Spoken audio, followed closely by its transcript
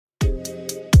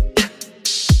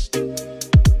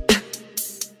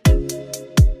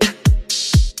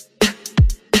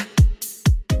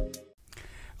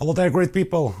Hello there, great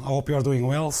people. I hope you are doing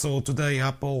well. So today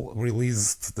Apple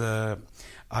released the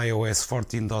iOS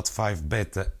 14.5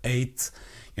 beta 8.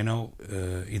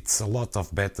 It's a lot of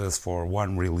betas for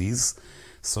one release,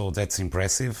 so that's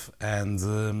impressive. And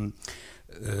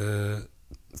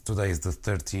today is the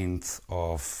 13th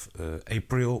of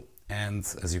April, and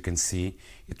as you can see,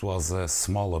 it was a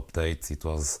small update. It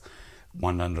was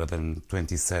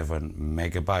 127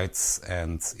 megabytes,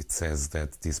 and it says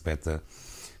that this beta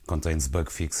contains bug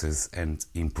fixes and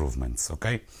improvements.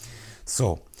 Okay,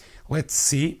 so let's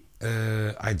see.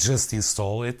 I just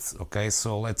installed it. Okay,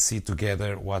 so let's see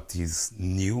together what is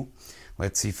new.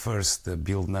 Let's see first the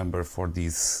build number for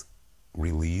this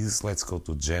release. Let's go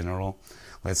to general.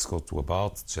 Let's go to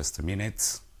about. Just a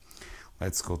minute.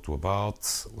 Let's go to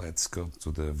about. Let's go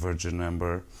to the version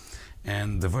number,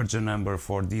 and the version number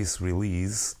for this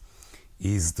release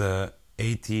is the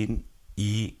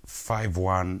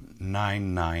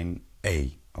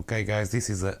 18E5199A. Okay guys, this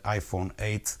is an iPhone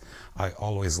 8. I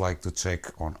always like to check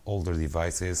on older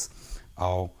devices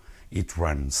how it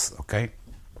runs. Okay,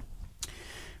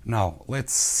 now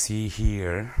let's see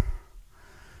here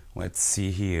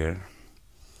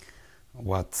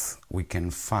what we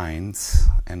can find,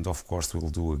 and of course we'll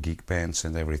do a Geekbench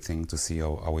and everything to see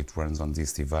how it runs on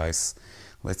this device.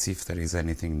 Let's see if there is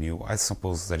anything new. I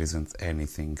suppose there isn't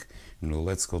anything new.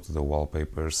 Let's go to the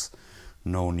wallpapers.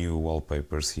 No new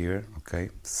wallpapers here. Okay,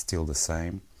 still the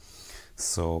same,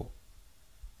 so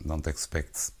don't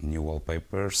expect new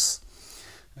wallpapers.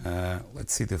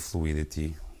 Let's see the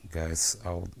fluidity, guys,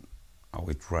 how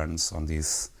it runs on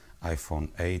this iPhone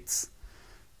 8.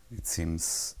 It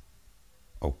seems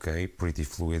okay, pretty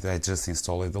fluid. I just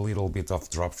installed a little bit of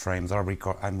drop frames.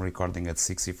 I'm recording at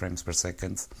 60 frames per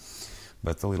second,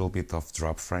 but a little bit of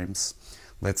drop frames.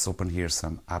 Let's open here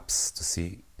some apps to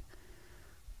see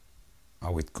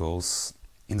how it goes.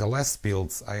 In the last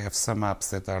builds I have some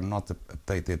apps that are not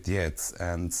updated yet,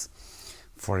 and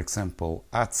for example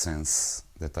AdSense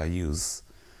that I use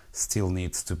still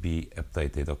needs to be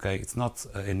updated. Okay, it's not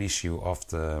an issue of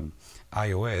the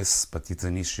iOS, but it's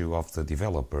an issue of the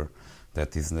developer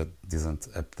that doesn't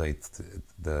update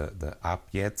the app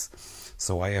yet.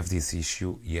 So I have this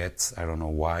issue yet, I don't know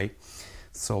why.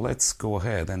 So let's go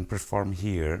ahead and perform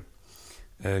here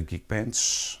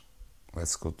Geekbench.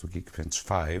 Let's go to Geekbench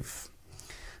 5,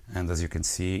 and as you can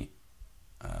see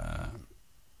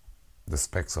the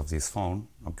specs of this phone.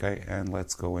 Okay, and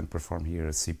let's go and perform here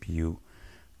a CPU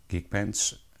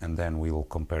Geekbench, and then we'll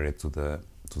compare it to the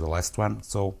last one.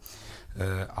 So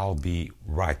I'll be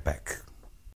right back.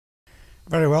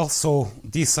 Very well, so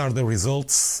these are the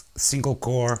results. Single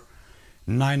core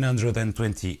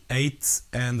 928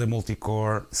 and the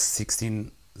multi-core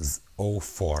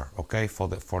 1604. Okay, for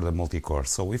the multi-core.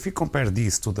 So if we compare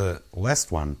these to the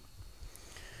last one,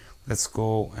 let's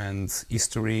go and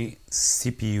history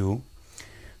CPU.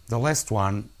 The last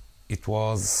one, it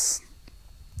was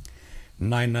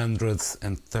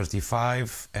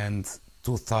 935 and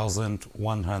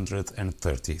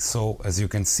 2130. So as you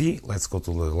can see, let's go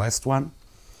to the last one.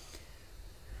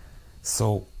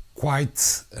 So quite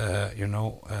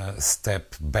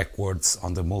step backwards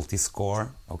on the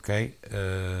multi-score. Okay,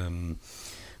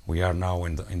 we are now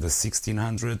in the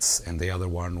 1600s, and the other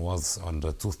one was on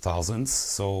the 2000s,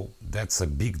 so that's a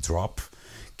big drop.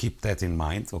 Keep that in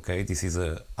mind. Okay, this is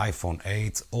a iPhone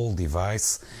 8 old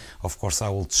device. Of course I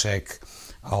will check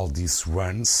how this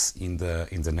runs in the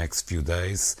next few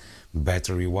days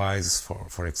battery wise.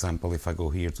 For example, if I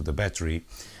go here to the battery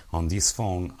on this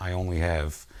phone, I only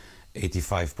have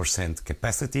 85%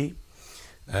 capacity.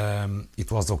 It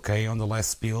was okay on the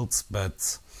last builds,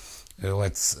 but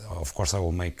of course I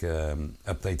will make an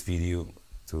update video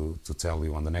to tell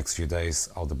you on the next few days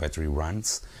how the battery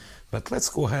runs. But let's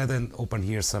go ahead and open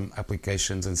here some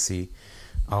applications and see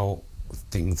how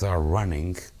things are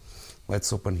running.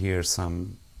 Let's open here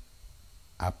some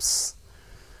apps.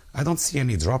 I don't see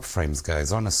any drop frames,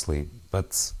 guys, honestly,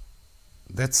 but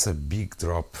that's a big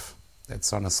drop.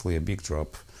 That's honestly a big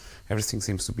drop. Everything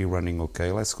seems to be running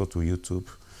okay. Let's go to YouTube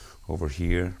over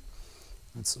here.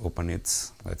 Let's open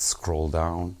it. Let's scroll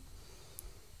down.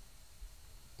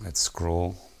 Let's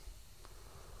scroll.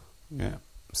 Yeah,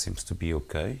 seems to be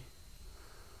okay.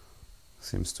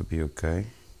 Seems to be okay.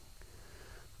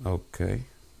 Okay.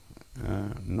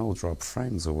 No drop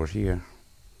frames over here.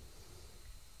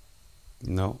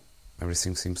 No,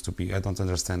 everything seems to be. I don't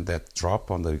understand that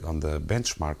drop on the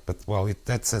benchmark, but well,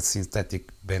 that's a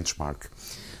synthetic benchmark.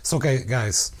 So okay,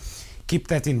 guys, keep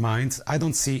that in mind. I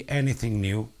don't see anything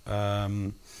new.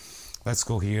 Let's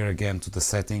go here again to the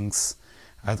settings.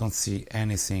 I don't see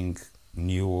anything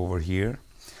new over here.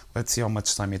 Let's see how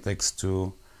much time it takes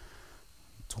to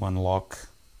to unlock.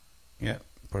 Yeah,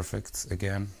 perfect.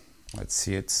 Again, let's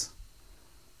see it.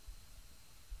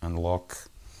 Unlock.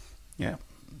 Yeah,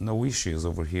 no issues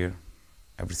over here.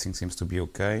 Everything seems to be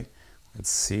okay. Let's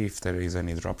see if there is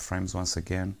any drop frames once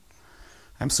again.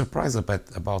 I'm surprised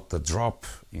about the drop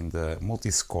in the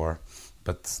multi-score,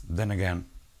 but then again,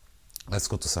 let's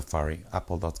go to Safari,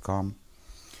 apple.com.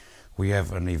 We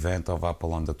have an event of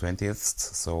Apple on the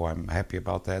 20th, so I'm happy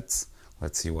about that.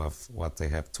 Let's see what they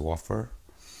have to offer.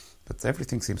 But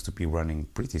everything seems to be running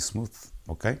pretty smooth,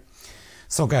 okay?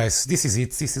 So guys, this is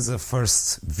it. This is a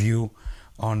first view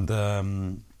on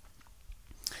the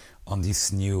on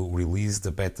this new release,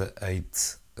 the beta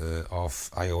 8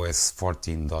 of iOS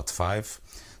 14.5.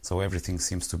 So everything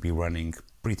seems to be running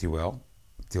pretty well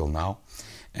till now.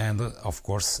 And of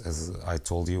course, as I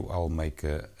told you, I'll make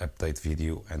an update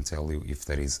video and tell you if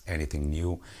there is anything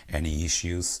new, any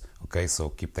issues. Okay, so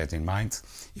keep that in mind.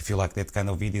 If you like that kind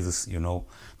of videos, you know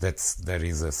that there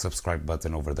is a subscribe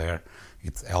button over there.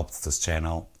 It helps this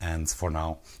channel. And for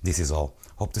now, this is all.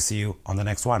 Hope to see you on the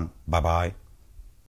next one. Bye bye.